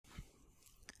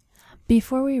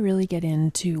Before we really get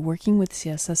into working with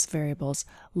CSS variables,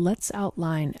 let's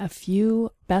outline a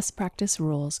few best practice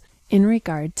rules in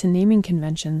regard to naming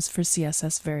conventions for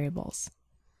CSS variables.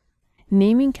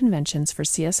 Naming conventions for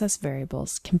CSS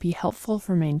variables can be helpful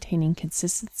for maintaining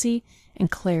consistency and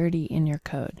clarity in your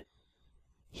code.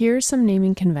 Here are some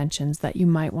naming conventions that you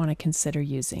might want to consider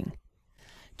using.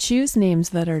 Choose names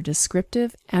that are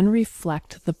descriptive and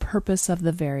reflect the purpose of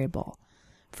the variable.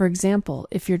 For example,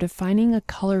 if you're defining a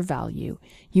color value,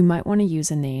 you might want to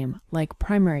use a name like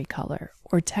primary color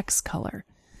or text color.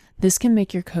 This can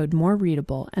make your code more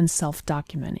readable and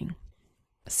self-documenting.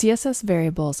 CSS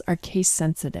variables are case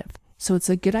sensitive, so it's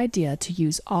a good idea to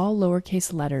use all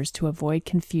lowercase letters to avoid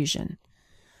confusion.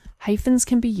 Hyphens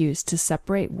can be used to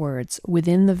separate words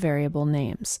within the variable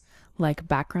names, like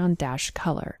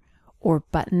background-color or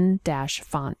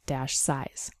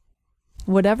button-font-size.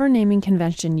 Whatever naming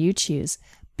convention you choose,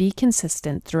 be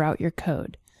consistent throughout your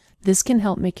code. This can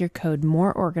help make your code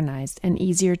more organized and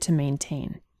easier to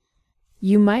maintain.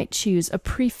 You might choose a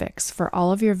prefix for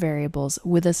all of your variables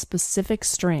with a specific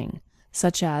string,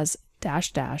 such as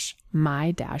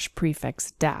my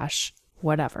prefix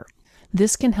whatever.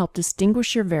 This can help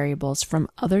distinguish your variables from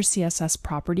other CSS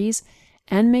properties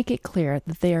and make it clear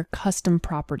that they are custom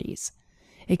properties.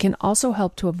 It can also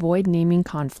help to avoid naming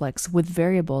conflicts with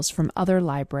variables from other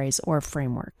libraries or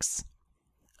frameworks.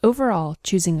 Overall,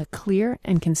 choosing a clear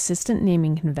and consistent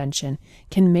naming convention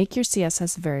can make your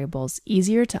CSS variables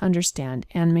easier to understand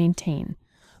and maintain,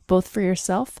 both for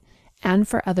yourself and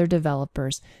for other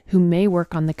developers who may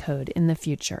work on the code in the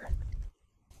future.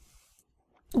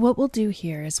 What we'll do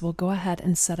here is we'll go ahead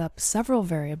and set up several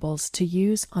variables to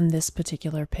use on this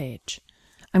particular page.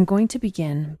 I'm going to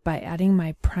begin by adding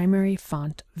my primary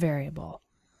font variable.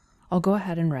 I'll go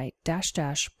ahead and write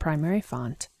 -- primary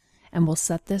font, and we'll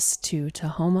set this to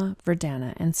Tahoma,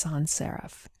 Verdana, and Sans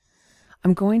Serif.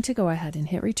 I'm going to go ahead and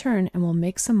hit return, and we'll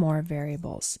make some more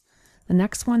variables. The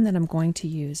next one that I'm going to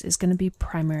use is going to be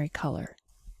primary color.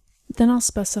 Then I'll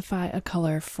specify a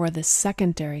color for the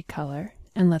secondary color,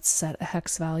 and let's set a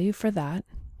hex value for that.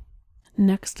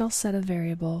 Next, I'll set a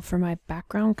variable for my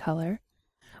background color.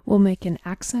 We'll make an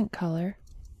accent color.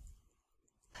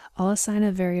 I'll assign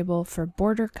a variable for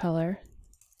border color,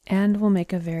 and we'll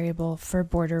make a variable for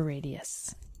border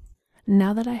radius.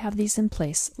 Now that I have these in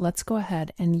place, let's go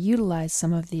ahead and utilize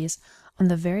some of these on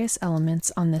the various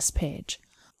elements on this page.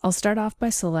 I'll start off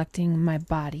by selecting my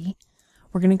body.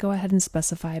 We're going to go ahead and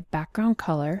specify background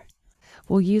color.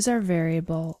 We'll use our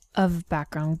variable of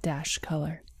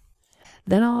background-color.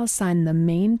 Then I'll assign the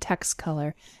main text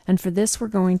color, and for this we're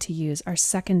going to use our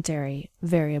secondary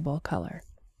variable color.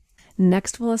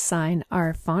 Next we'll assign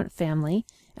our font family,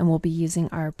 and we'll be using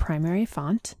our primary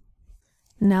font.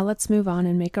 Now let's move on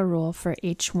and make a rule for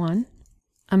H1.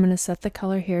 I'm going to set the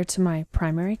color here to my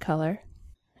primary color,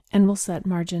 and we'll set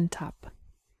margin top.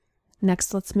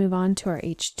 Next let's move on to our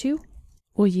H2.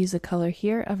 We'll use a color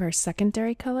here of our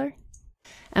secondary color,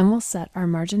 and we'll set our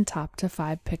margin top to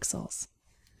 5 pixels.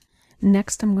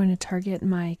 Next I'm going to target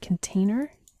my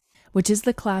container, which is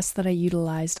the class that I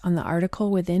utilized on the article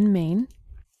within main.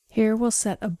 Here we'll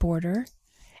set a border,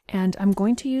 and I'm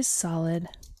going to use solid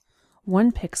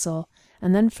 1 pixel,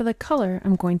 and then for the color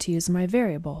I'm going to use my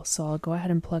variable. So I'll go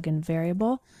ahead and plug in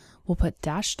variable, we'll put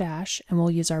 --, and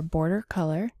we'll use our border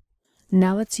color.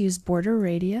 Now let's use border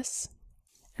radius,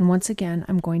 and once again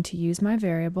I'm going to use my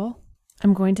variable.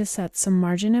 I'm going to set some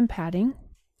margin and padding,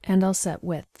 and I'll set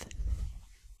width.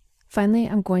 Finally,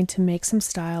 I'm going to make some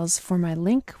styles for my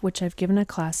link, which I've given a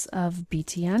class of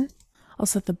btn. I'll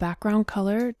set the background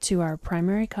color to our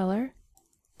primary color,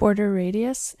 border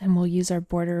radius, and we'll use our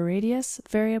border radius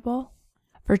variable.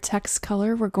 For text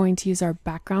color, we're going to use our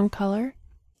background color.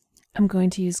 I'm going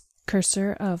to use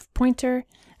cursor of pointer,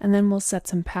 and then we'll set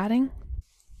some padding.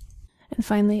 And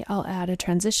finally, I'll add a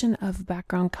transition of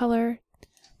background color,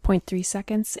 0.3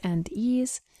 seconds, and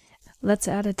ease. Let's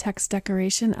add a text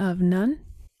decoration of none.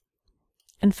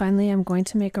 And finally, I'm going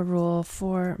to make a rule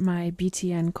for my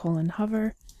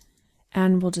btn:hover,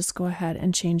 and we'll just go ahead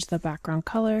and change the background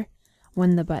color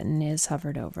when the button is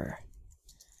hovered over.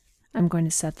 I'm going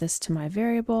to set this to my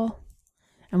variable,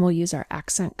 and we'll use our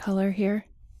accent color here.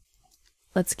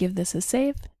 Let's give this a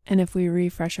save, and if we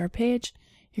refresh our page,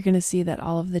 you're going to see that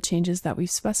all of the changes that we've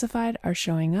specified are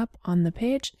showing up on the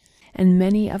page, and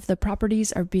many of the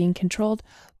properties are being controlled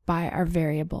by our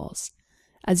variables.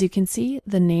 As you can see,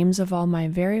 the names of all my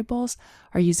variables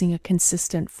are using a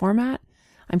consistent format.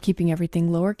 I'm keeping everything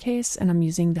lowercase, and I'm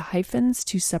using the hyphens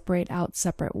to separate out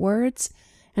separate words,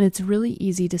 and it's really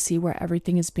easy to see where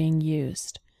everything is being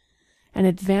used. An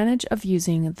advantage of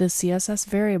using the CSS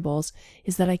variables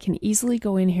is that I can easily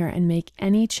go in here and make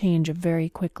any change very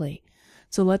quickly.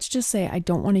 So let's just say I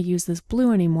don't want to use this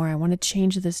blue anymore. I want to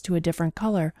change this to a different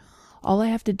color. All I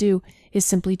have to do is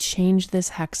simply change this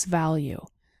hex value.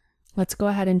 Let's go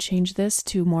ahead and change this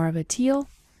to more of a teal.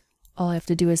 All I have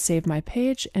to do is save my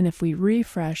page, and if we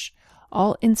refresh,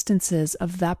 all instances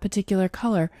of that particular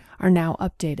color are now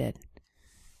updated.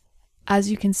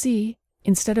 As you can see,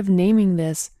 instead of naming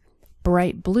this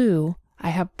bright blue, I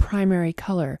have primary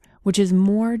color, which is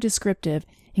more descriptive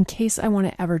in case I want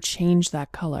to ever change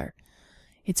that color.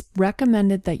 It's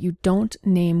recommended that you don't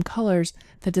name colors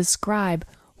that describe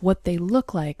what they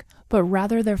look like, but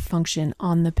rather their function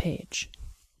on the page.